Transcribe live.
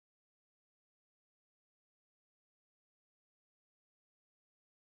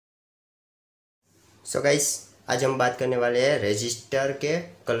So guys, आज हम बात करने वाले हैं रजिस्टर के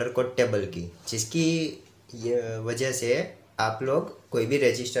कलर कोड टेबल की, जिसकी वजह से आप लोग कोई भी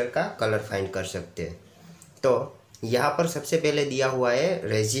रजिस्टर का कलर फाइंड कर सकते हैं। तो यहाँ पर सबसे पहले दिया हुआ है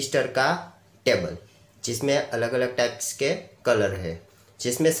रजिस्टर का टेबल, जिसमें अलग अलग टाइप्स के कलर है।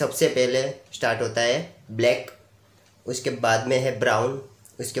 जिसमें सबसे पहले स्टार्ट होता है ब्लैक, उसके बाद में है ब्राउन,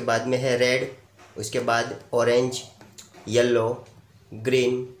 उसके बाद में है रेड, उसके बाद orange, yellow,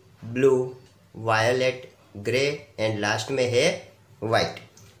 green, blue, violet, grey and last में है वाइट।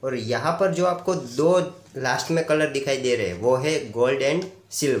 और यहाँ पर जो आपको दो लास्ट में कलर दिखाई दे रहे हैं वो है गोल्ड एंड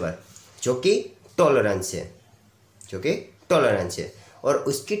सिल्वर, जो कि टॉलरेंस है, और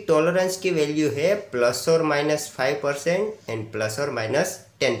उसकी टॉलरेंस की वैल्यू है ±5% एंड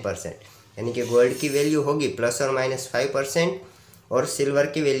 ±10%। यानी कि गोल्ड की वैल्यू होगी ±5% और सिल्वर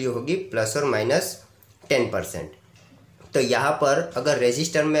की वैल्यू होगी ±10%। तो यहाँ पर अगर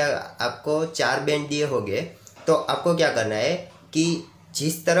रजिस्टर में आपको 4 बैंड दिए होंगे तो आपको क्या करना है कि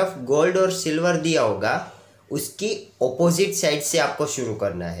जिस तरफ गोल्ड और सिल्वर दिया होगा उसकी ऑपोजिट साइड से आपको शुरू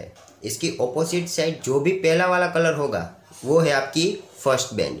करना है। इसकी ऑपोजिट साइड जो भी पहला वाला कलर होगा वो है आपकी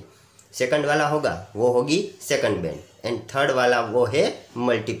फर्स्ट बैंड, सेकंड वाला होगा वो होगी सेकंड बैंड एंड थर्ड वाला वो है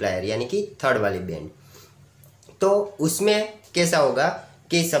मल्टीप्लायर, यानी कि थर्ड वाली बैंड। तो उसमें कैसा होगा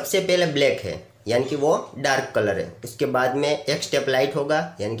कि सबसे पहले ब्लैक है यानी कि वो डार्क कलर है, उसके बाद में एक स्टेप लाइट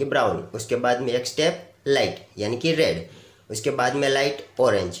होगा यानी कि ब्राउन, उसके बाद में एक स्टेप लाइट यानी कि रेड, उसके बाद में लाइट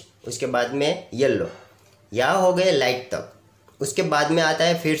ऑरेंज, उसके बाद में येलो, यहाँ हो गए लाइट तक। उसके बाद में आता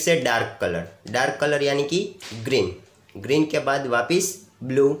है फिर से डार्क कलर यानी कि ग्रीन के बाद वापस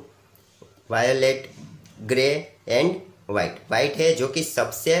blue, violet, grey and white है जो कि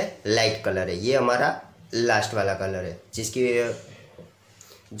सबसे लाइट कलर है। ये हमारा लास्ट वाला कलर है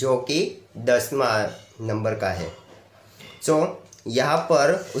जो कि 10वां नंबर का है। सो यहाँ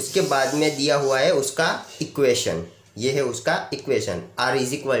पर उसके बाद में दिया हुआ है उसका इक्वेशन, ये है उसका equation R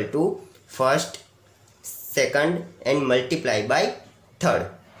 = first, second and multiply by third.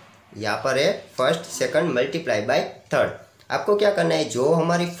 यहाँ पर है first, second multiply by third. आपको क्या करना है, जो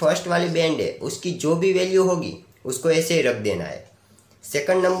हमारी फर्स्ट वाली बैंड है उसकी जो भी वैल्यू होगी उसको ऐसे ही रख देना है।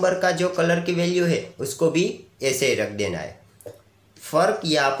 सेकंड नंबर का जो कलर की वैल्यू है उसको भी ऐसे ही रख देना है। फ़र्क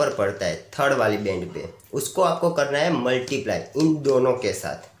यहाँ पर पड़ता है थर्ड वाली बैंड पे, उसको आपको करना है मल्टीप्लाई इन दोनों के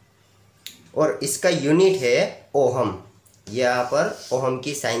साथ, और इसका यूनिट है ओहम। यहाँ पर ओहम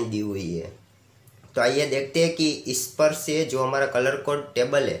की साइन दी हुई है। तो आइए देखते हैं कि इस पर से जो हमारा कलर कोड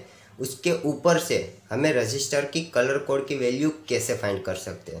टेबल है उसके ऊपर से हमें रजिस्टर की कलर कोड की वैल्यू कैसे फाइंड कर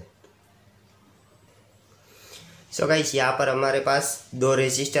सकते हैं। सो गाइस, यहाँ पर हमारे पास 2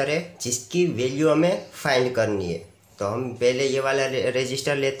 रजिस्टर है जिसकी वैल्यू हमें फाइंड करनी है। तो हम पहले ये वाला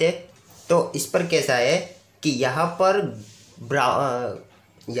रजिस्टर लेते। तो इस पर कैसा है कि यहाँ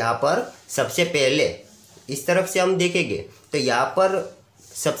पर सबसे पहले इस तरफ से हम देखेंगे तो यहाँ पर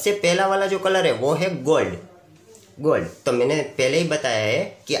सबसे पहला वाला जो कलर है वो है गोल्ड। तो मैंने पहले ही बताया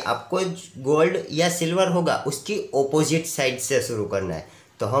है कि आपको गोल्ड या सिल्वर होगा उसकी ऑपोजिट साइड से शुरू करना है।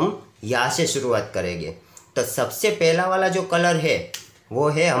 तो हम यहाँ से शुरुआत करेंगे। तो सबसे पहला वाला जो कलर है वो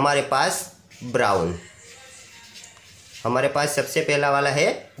है हमारे पास ब्राउन। सबसे पहला वाला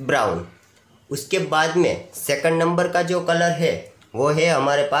है ब्राउन। उसके बाद में सेकंड नंबर का जो कलर है वो है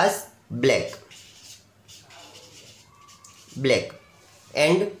हमारे पास ब्लैक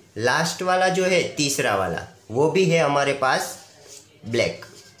एंड लास्ट वाला जो है तीसरा वाला वो भी है हमारे पास ब्लैक।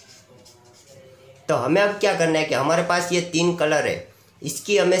 तो हमें अब क्या करना है कि हमारे पास ये 3 कलर है,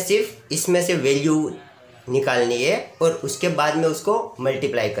 इसकी हमें सिर्फ इसमें से वैल्यू निकालनी है और उसके बाद में उसको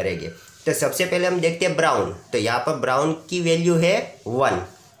मल्टीप्लाई करेंगे। तो सबसे पहले हम देखते हैं ब्राउन। तो यहाँ पर ब्राउन की वैल्यू है 1,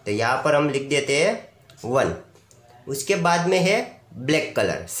 तो यहाँ पर हम लिख देते हैं 1। उसके बाद में है ब्लैक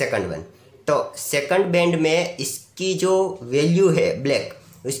कलर, सेकंड वन। तो सेकंड बैंड में इसकी जो वैल्यू है ब्लैक,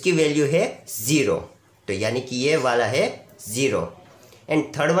 उसकी वैल्यू है 0, तो यानी कि ये वाला है 0। एंड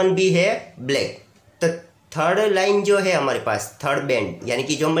थर्ड वन भी है ब्लैक। तो थर्ड लाइन जो है हमारे पास, थर्ड बैंड यानी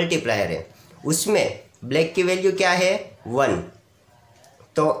कि जो मल्टीप्लायर है उसमें ब्लैक की वैल्यू क्या है 1।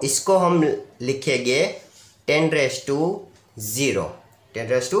 तो इसको हम लिखेंगे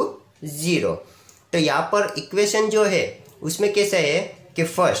 10⁻�0। तो यहाँ पर इक्वेशन जो है उसमें कैसा है कि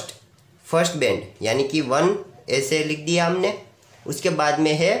फर्स्ट बैंड यानी कि 1 ऐसे लिख दिया हमने, उसके बाद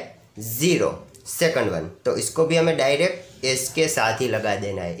में है 0 सेकंड वन। तो इसको भी हमें डायरेक्ट इसके साथ ही लगा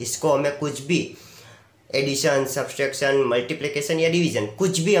देना है। इसको हमें कुछ भी एडिशन, सब्सट्रैक्शन, मल्टीप्लिकेशन या डिवीजन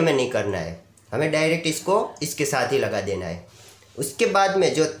कुछ भी हमें नहीं करना है, हमें डायरेक्ट इसको इसके साथ ही लगा देना है। उसके बाद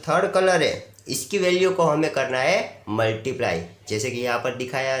में जो थर्ड कलर है इसकी वैल्यू को हमें करना है मल्टीप्लाई, जैसे कि यहाँ पर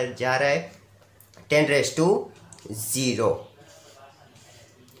दिखाया जा रहा है 10⁻�0।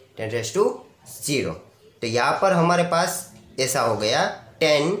 0। तो यहाँ पर हमारे पास ऐसा हो गया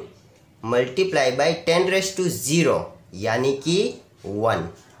 10 मल्टीप्लाई बाई 10⁻0 यानी कि 1,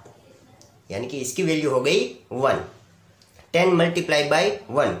 यानी कि इसकी वैल्यू हो गई 1। 10 multiply by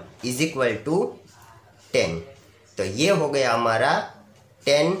 1 is equal to 10। तो ये हो गया हमारा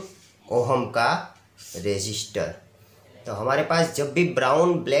 10 ओहम का रेजिस्टर। तो हमारे पास जब भी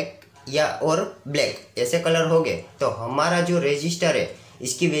ब्राउन, ब्लैक या और ब्लैक ऐसे कलर हो गए तो हमारा जो रेजिस्टर है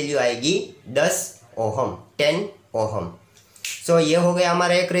इसकी वैल्यू आएगी 10 ओहम, 10 ओहम। सो ये हो गया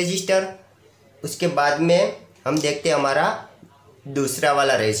हमारा एक रेजिस्टर। उसके बाद में हम देखते हैं हमारा दूसरा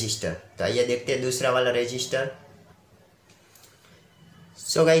वाला रेजिस्टर। तो आइए देखते हैं दूसरा वाला रेजिस्टर।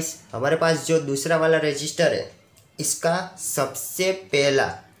 सो गाइस, हमारे पास जो दूसरा वाला रेजिस्टर है इसका सबसे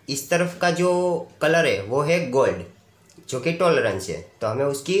पहला इस तरफ का जो कलर है वो है गोल्ड, जो कि टॉलरेंस है। तो हमें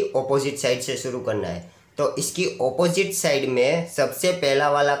उसकी ऑपोजिट साइड से शुरू करना है। तो इसकी ऑपोजिट साइड में सबसे पहला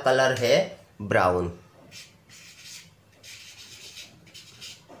वाला कलर है ब्राउन,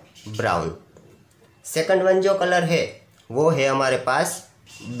 ब्राउन। सेकंड वन जो कलर है वो है हमारे पास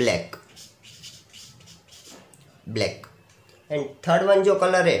black, black. And third one जो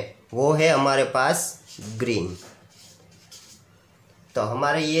कलर है वो है हमारे पास ग्रीन। तो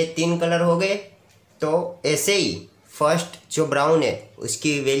हमारे ये 3 कलर हो गए। तो ऐसे ही फर्स्ट जो ब्राउन है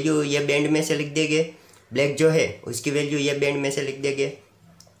उसकी वैल्यू ये बैंड में से लिख देंगे, ब्लैक जो है उसकी वैल्यू ये बैंड में से लिख देंगे,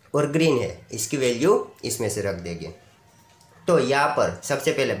 और ग्रीन है इसकी वैल्यू इसमें से रख देंगे। तो यहाँ पर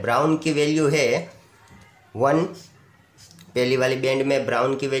सबसे पहले ब्राउन की वैल्यू है 1, पहली वाली बैंड में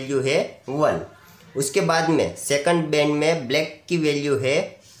ब्राउन की वैल्यू है 1। उसके बाद में सेकंड बैंड में ब्लैक की वैल्यू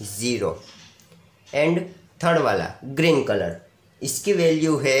है 0। एंड थर्ड वाला ग्रीन कलर, इसकी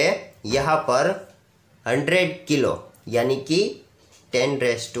वैल्यू है यहाँ पर 100 किलो, यानी कि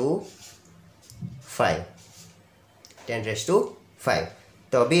 10⁵5, 10⁵5।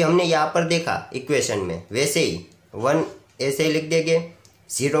 तो अभी हमने यहाँ पर देखा इक्वेशन में, वैसे ही 1 ऐसे ही लिख देंगे,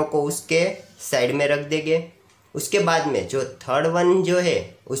 0 को उसके साइड में रख देंगे। उसके बाद में जो थर्ड वन जो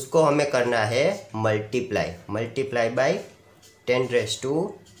है उसको हमें करना है मल्टीप्लाई, मल्टीप्लाई बाई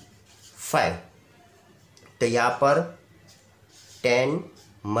 10⁵5। तो यहाँ पर 10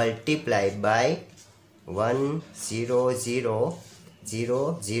 मल्टीप्लाई बाई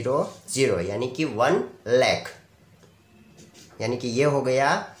 100,000 यानी कि 1 लाख, यानी कि ये हो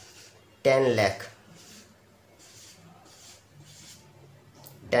गया 10 लाख,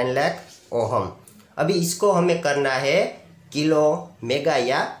 10 लाख ओहम। अभी इसको हमें करना है किलो, मेगा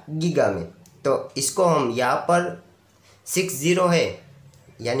या गीगा में। तो इसको हम यहाँ पर 60 है,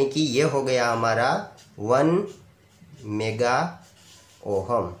 यानी कि ये हो गया हमारा 1 मेगा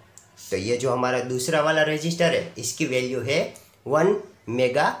ओहम। तो ये जो हमारा दूसरा वाला रेजिस्टर है इसकी वैल्यू है 1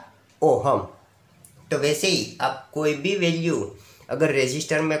 मेगा ओहम। तो वैसे ही आप कोई भी वैल्यू अगर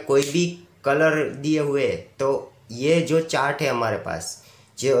रेजिस्टर में कोई भी कलर दिए हुए तो ये जो चार्ट है हमारे पास,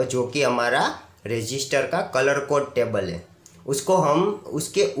 जो कि हमारा रेजिस्टर का कलर कोड टेबल है, उसको हम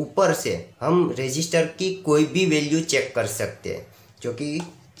उसके ऊपर से हम रेजिस्टर की कोई भी वैल्यू चेक कर सकते हैं जो कि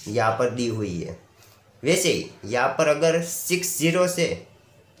यहाँ पर दी हुई है। वैसे ही यहाँ पर अगर 60 से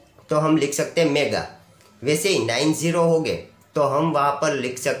तो हम लिख सकते हैं मेगा, वैसे ही 90 हो गए तो हम वहाँ पर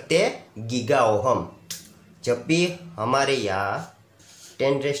लिख सकते हैं गीगा ओहम। जब भी हमारे यहाँ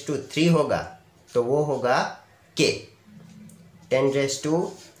 10⁻³ होगा तो वो होगा के,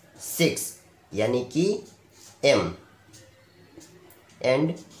 10⁻⁶ यानी कि एम,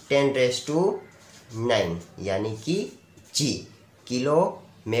 एंड 10⁻⁹ यानी कि जी, किलो,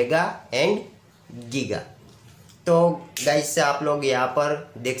 मेगा एंड गीगा। तो गाइस आप लोग यहाँ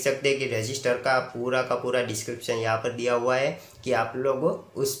पर देख सकते हैं कि रेजिस्टर का पूरा डिस्क्रिप्शन यहाँ पर दिया हुआ है कि आप लोग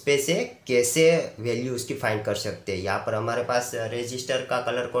उस पे से कैसे वैल्यू उसकी फाइंड कर सकते हैं। यहाँ पर हमारे पास रेजिस्टर का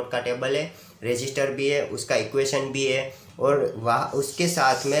कलर कोड का टेबल है, रेजिस्टर भी है, उसका इक्वेशन भी है, और वह उसके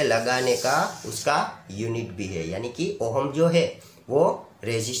साथ में लगाने का उसका यूनिट भी है, यानी कि ओहम जो है वो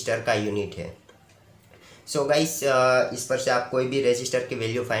रेजिस्टर का यूनिट है। सो गाइस इस पर से आप कोई भी रेजिस्टर की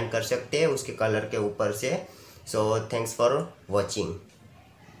वैल्यू फाइंड कर सकते हैं उसके कलर के ऊपर से। So thanks for watching.